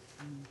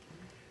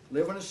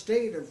 Live in a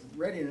state of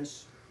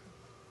readiness.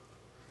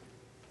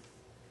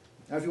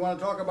 Now, if you want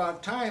to talk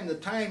about time, the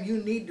time you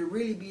need to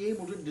really be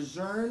able to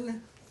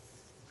discern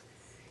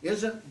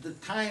isn't the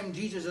time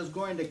Jesus is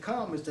going to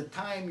come, it's the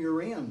time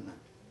you're in.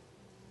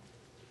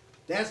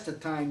 That's the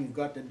time you've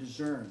got to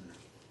discern.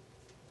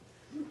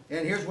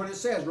 And here's what it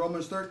says,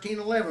 Romans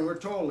 13:11, we're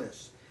told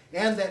this.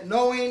 And that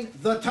knowing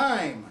the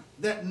time,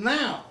 that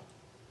now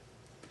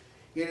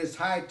it is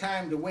high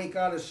time to wake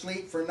out of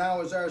sleep, for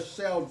now is our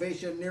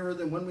salvation nearer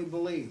than when we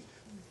believed.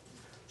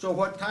 So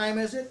what time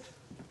is it?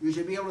 You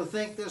should be able to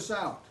think this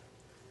out.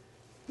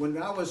 When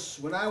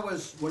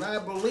I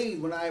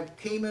believed, when I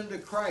came into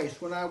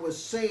Christ, when I was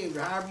saved,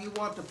 however you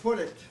want to put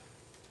it,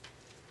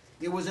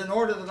 it was in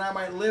order that I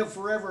might live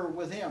forever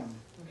with him.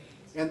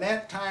 And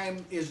that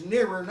time is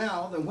nearer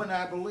now than when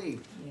I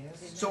believed.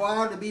 Yes. So I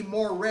ought to be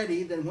more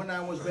ready than when I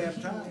was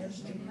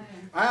baptized.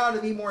 I ought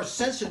to be more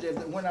sensitive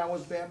than when I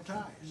was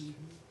baptized.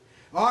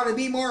 I ought to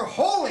be more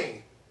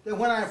holy than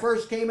when I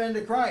first came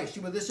into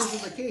Christ. But this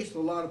isn't the case with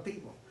a lot of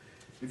people.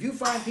 If you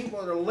find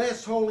people that are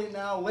less holy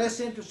now, less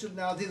interested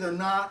now, they're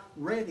not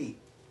ready.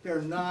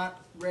 They're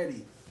not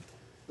ready.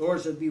 The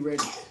Lord said, be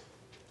ready.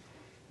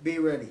 Be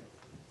ready.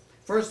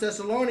 1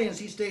 Thessalonians,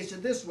 he states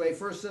it this way,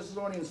 1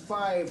 Thessalonians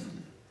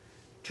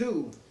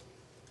 5:2.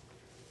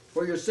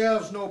 For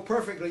yourselves know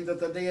perfectly that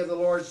the day of the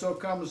Lord so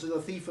comes as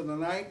a thief in the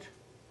night.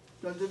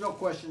 There's no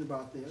question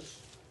about this.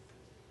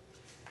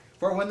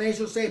 For when they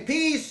shall say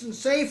peace and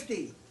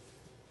safety,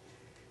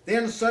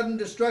 then sudden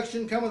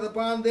destruction cometh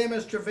upon them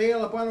as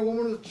travail upon a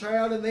woman with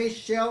child, and they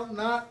shall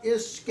not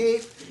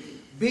escape.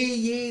 Be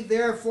ye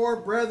therefore,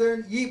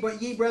 brethren, ye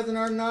brethren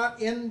are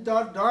not in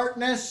the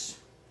darkness,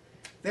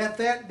 that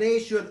day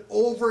should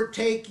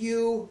overtake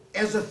you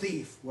as a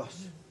thief. Well,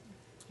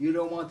 you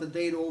don't want the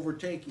day to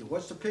overtake you.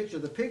 What's the picture?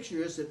 The picture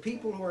is that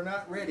people who are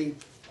not ready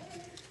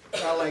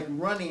are like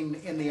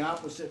running in the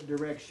opposite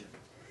direction.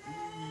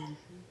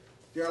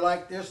 They're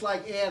just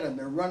like Adam.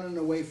 They're running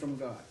away from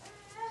God.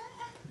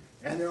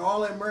 And they're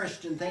all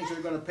immersed in things that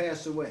are going to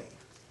pass away.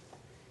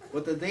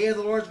 But the day of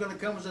the Lord is going to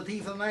come as a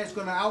thief in the night. It's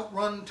going to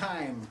outrun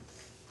time.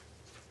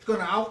 It's going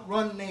to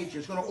outrun nature.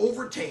 It's going to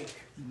overtake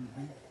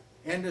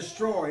and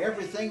destroy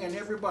everything and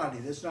everybody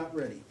that's not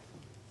ready.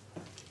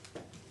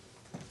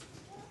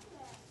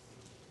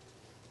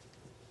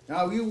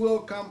 Now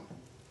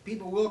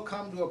people will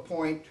come to a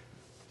point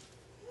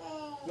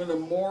when the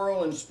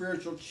moral and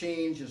spiritual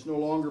change is no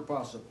longer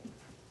possible.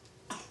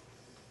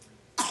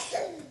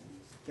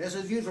 This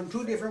is viewed from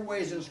two different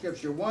ways in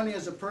Scripture. One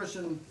is a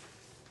person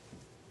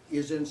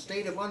is in a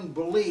state of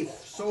unbelief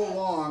so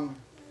long,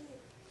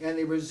 and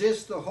they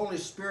resist the Holy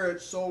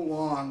Spirit so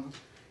long,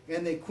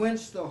 and they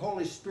quench the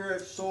Holy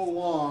Spirit so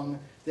long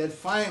that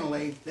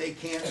finally they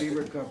can't be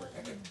recovered.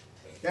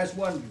 That's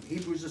one view.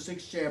 Hebrews the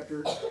 6th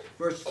chapter,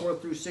 verses 4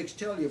 through 6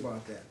 tell you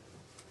about that.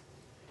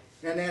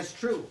 And that's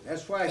true.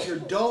 That's why if you're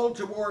dull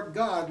toward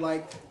God,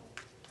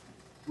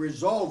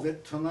 resolve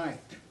it tonight.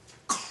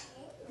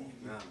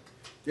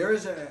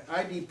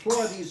 I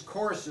deplore these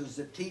courses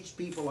that teach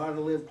people how to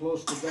live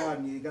close to God,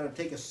 and you got to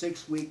take a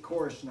 6-week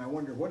course, and I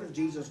wonder, what if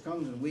Jesus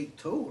comes in week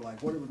 2?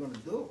 What are we going to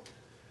do?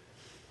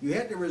 You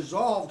had to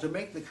resolve to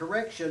make the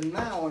correction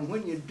now, and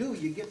when you do,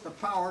 you get the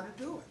power to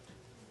do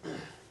it.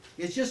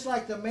 It's just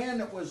like the man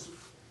that was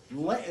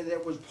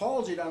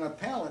palsied on a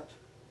pallet.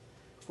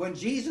 When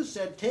Jesus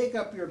said, take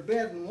up your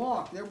bed and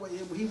walk,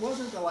 he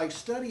wasn't to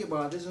study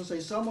about this and say,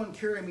 someone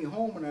carry me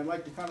home, and I'd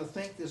like to kind of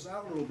think this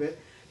out a little bit.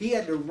 He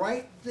had to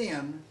right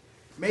then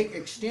make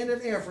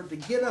extended effort to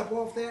get up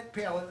off that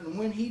pallet, and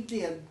when he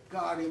did,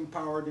 God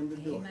empowered him to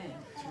do it.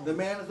 The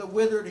man with the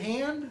withered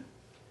hand,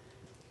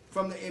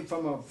 from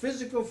a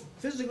physical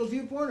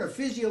viewpoint or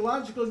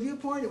physiological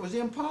viewpoint, it was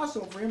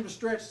impossible for him to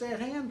stretch that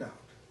hand out.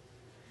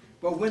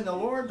 But when the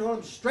Lord told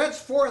him, stretch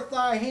forth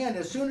thy hand,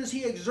 as soon as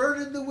he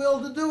exerted the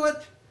will to do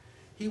it,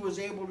 he was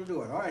able to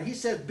do it. All right, he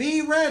said,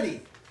 be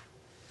ready.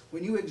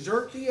 When you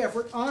exert the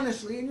effort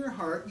honestly in your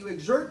heart, you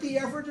exert the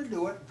effort to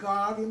do it,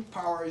 God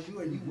empowers you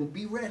and you will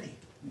be ready.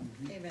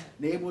 Amen.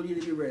 Enable you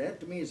to be ready. That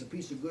to me is a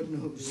piece of good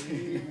news.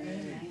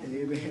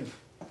 Amen.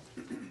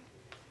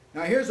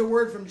 Now here's a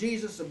word from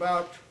Jesus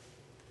about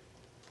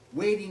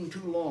waiting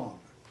too long.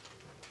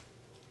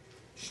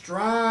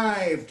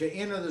 Strive to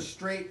enter the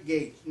straight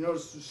gate. You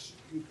notice,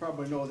 you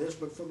probably know this,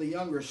 but for the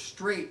younger,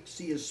 straight,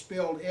 see, is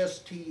spelled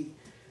S-T-R-A-I-T.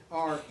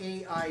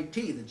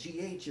 The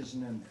G-H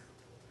isn't in there.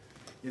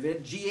 If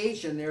it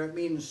GH in there, it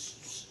means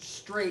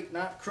straight,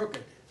 not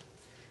crooked.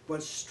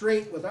 But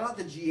straight without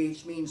the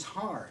GH means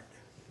hard.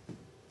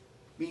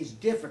 Means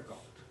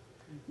difficult.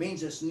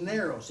 Means it's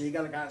narrow, so you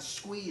got to kind of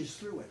squeeze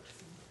through it.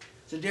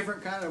 It's a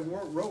different kind of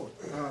road.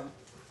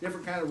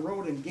 Different kind of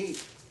road and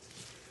gate.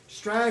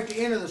 Strive to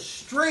enter the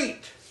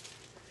straight.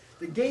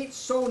 The gate's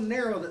so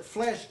narrow that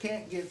flesh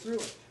can't get through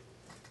it.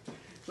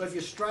 So if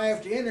you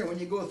strive to enter, when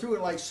you go through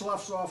it,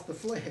 sloughs off the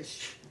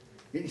flesh.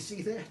 Did you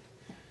see that?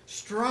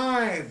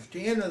 Strive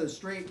to enter the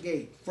straight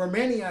gate. For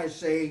many, I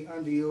say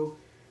unto you,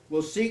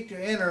 will seek to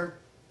enter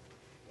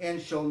and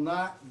shall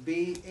not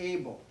be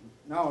able.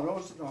 Now,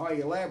 notice how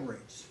he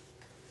elaborates.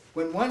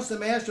 When once the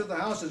master of the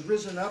house is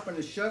risen up and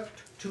is shut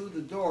to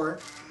the door,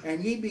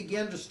 and ye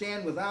begin to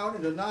stand without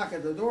and to knock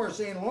at the door,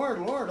 saying, Lord,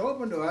 Lord,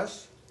 open to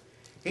us,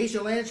 he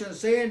shall answer and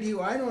say unto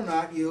you, I know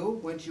not you,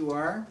 whence you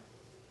are.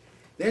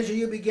 Then shall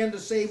you begin to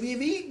say, we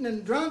have eaten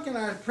and drunk in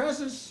our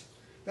presence,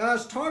 thou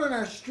hast taught in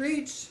our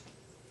streets.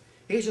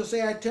 He shall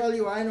say, I tell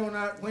you, I know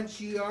not whence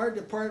ye are.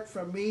 Depart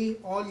from me,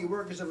 all ye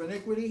workers of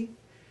iniquity.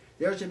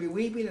 There shall be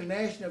weeping and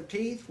gnashing of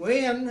teeth,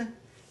 when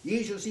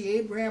ye shall see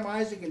Abraham,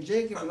 Isaac, and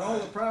Jacob, and all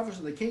the prophets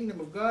in the kingdom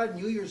of God, and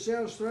you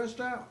yourselves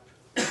thrust out.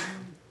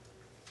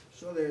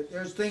 So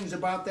there's things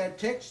about that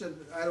text that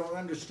I don't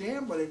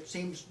understand, but it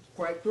seems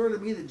quite clear to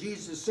me that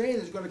Jesus is saying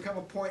there's going to come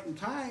a point in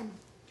time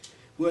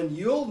when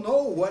you'll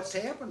know what's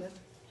happening.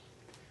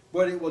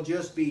 but it will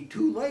just be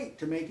too late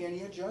to make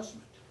any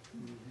adjustment.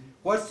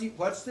 What's the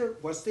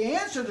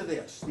answer to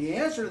this? The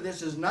answer to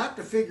this is not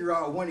to figure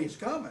out when he's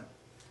coming.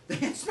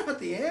 That's not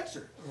the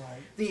answer. Right.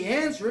 The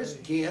answer is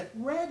get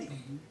ready.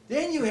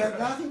 Then you have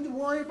nothing to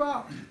worry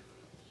about.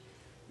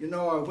 You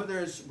know, whether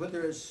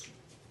it's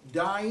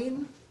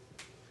dying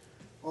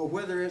or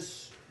whether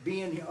it's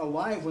being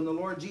alive when the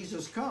Lord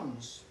Jesus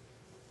comes.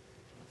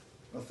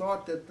 A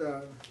thought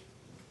that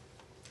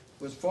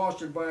was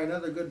fostered by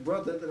another good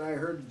brother that I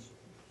heard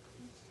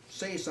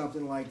say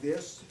something like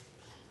this,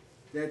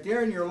 that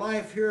during your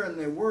life here in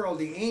the world,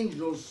 the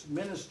angels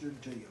ministered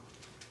to you.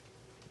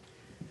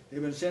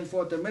 They've been sent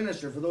forth to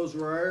minister for those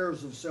who are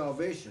heirs of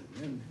salvation.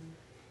 And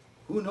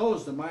who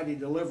knows the mighty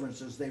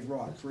deliverances they've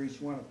wrought for each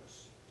one of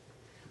us.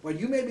 But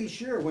you may be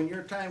sure when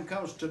your time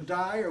comes to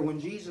die or when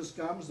Jesus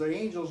comes, the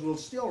angels will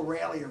still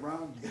rally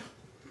around you.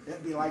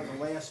 That'd be like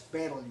the last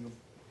battle you'll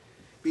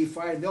be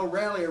fighting. They'll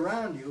rally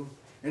around you.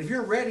 And if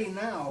you're ready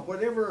now,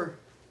 whatever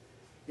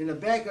in the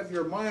back of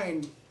your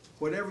mind,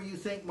 whatever you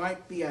think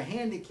might be a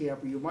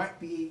handicap or you might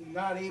be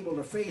not able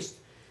to face,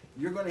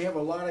 you're going to have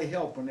a lot of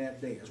help on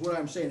that day. Is what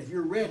I'm saying. If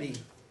you're ready,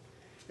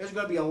 there's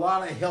going to be a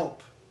lot of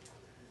help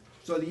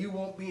so that you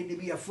won't be to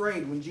be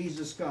afraid when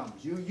Jesus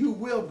comes. You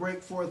will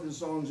break forth in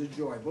songs of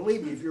joy.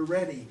 Believe me, if you're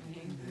ready.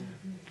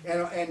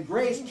 And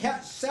grace,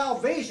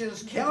 salvation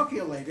is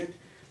calculated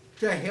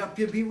to help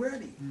you be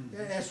ready.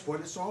 That's what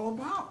it's all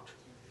about.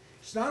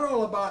 It's not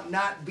all about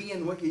not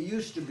being what you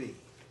used to be.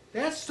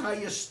 That's how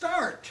you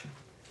start.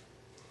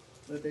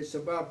 But it's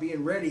about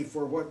being ready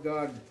for what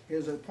God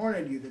has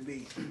appointed you to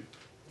be.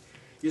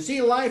 You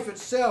see, life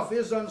itself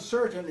is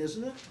uncertain,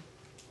 isn't it?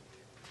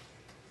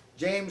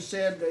 James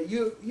said,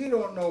 you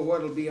don't know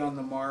what will be on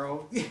the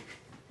morrow.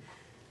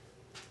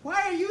 Why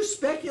are you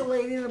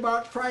speculating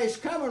about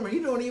Christ coming when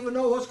you don't even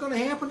know what's going to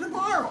happen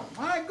tomorrow?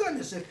 My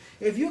goodness,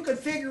 if you could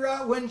figure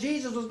out when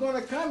Jesus was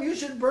going to come, you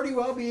should pretty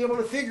well be able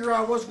to figure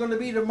out what's going to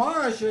be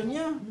tomorrow, shouldn't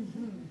you?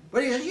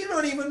 But he says, you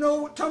don't even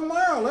know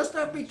tomorrow. Let's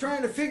not be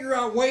trying to figure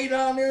out way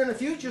down there in the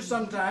future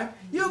sometime.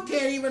 You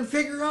can't even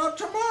figure out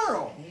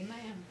tomorrow.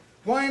 Amen.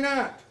 Why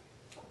not?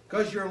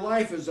 Because your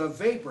life is a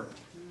vapor.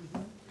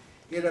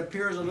 It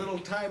appears a little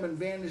time and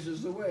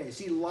vanishes away.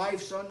 See,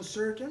 life's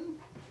uncertain.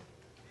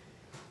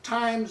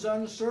 Time's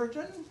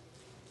uncertain.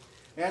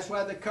 That's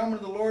why the coming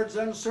of the Lord's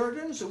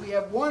uncertain. So we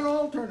have one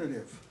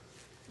alternative.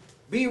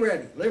 Be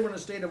ready. Live in a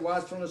state of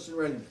watchfulness and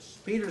readiness.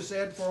 Peter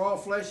said, for all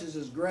flesh is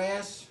as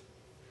grass.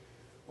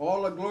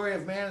 All the glory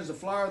of man is the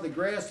flower of the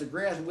grass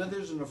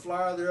withers and the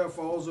flower thereof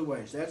falls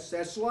away. So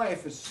that's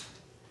life.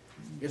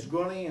 It's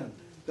going to end.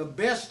 The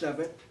best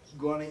of it is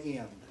going to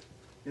end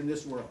in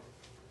this world.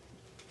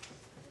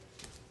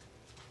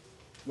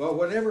 Well,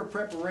 whatever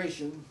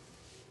preparation,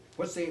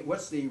 what's the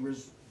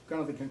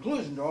kind of the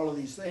conclusion to all of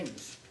these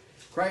things?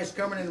 Christ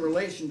coming in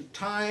relation to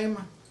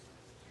time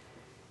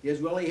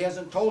is, well, he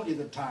hasn't told you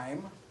the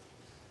time.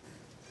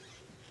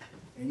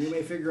 And you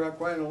may figure out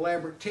quite an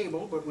elaborate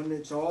table, but when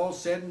it's all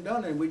said and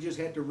done, and we just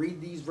had to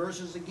read these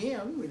verses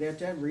again, we'd have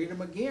to read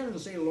them again and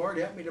say, Lord,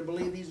 help me to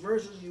believe these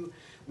verses.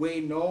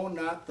 We know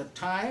not the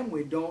time,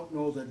 we don't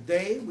know the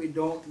day, we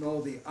don't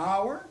know the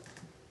hour.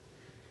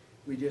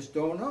 We just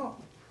don't know.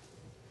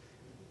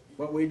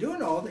 But we do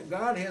know that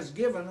God has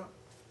given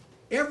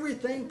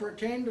everything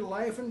pertaining to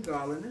life and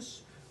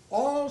godliness,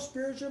 all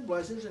spiritual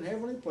blessings in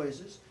heavenly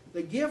places,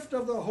 the gift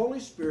of the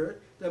Holy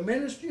Spirit, the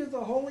ministry of the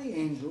holy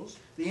angels,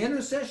 the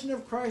intercession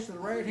of Christ at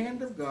the right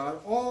hand of God,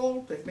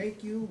 all to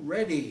make you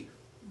ready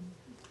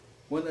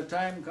when the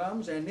time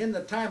comes. And in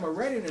the time of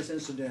readiness,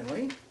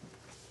 incidentally,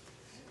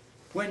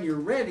 when you're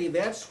ready,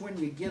 that's when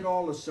you get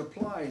all the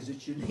supplies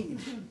that you need.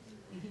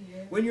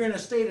 When you're in a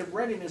state of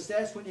readiness,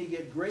 that's when you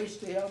get grace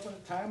to help in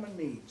a time of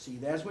need. See,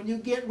 that's when you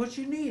get what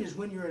you need, is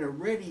when you're in a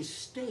ready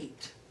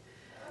state.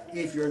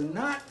 If you're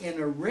not in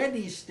a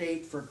ready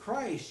state for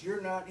Christ,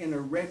 you're not in a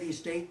ready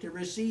state to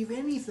receive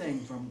anything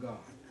from God.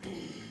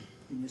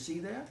 Can you see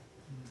that?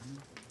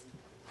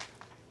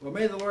 Well,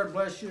 may the Lord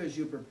bless you as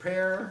you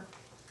prepare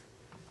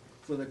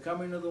for the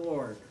coming of the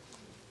Lord.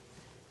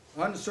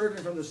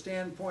 Uncertain from the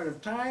standpoint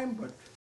of time, but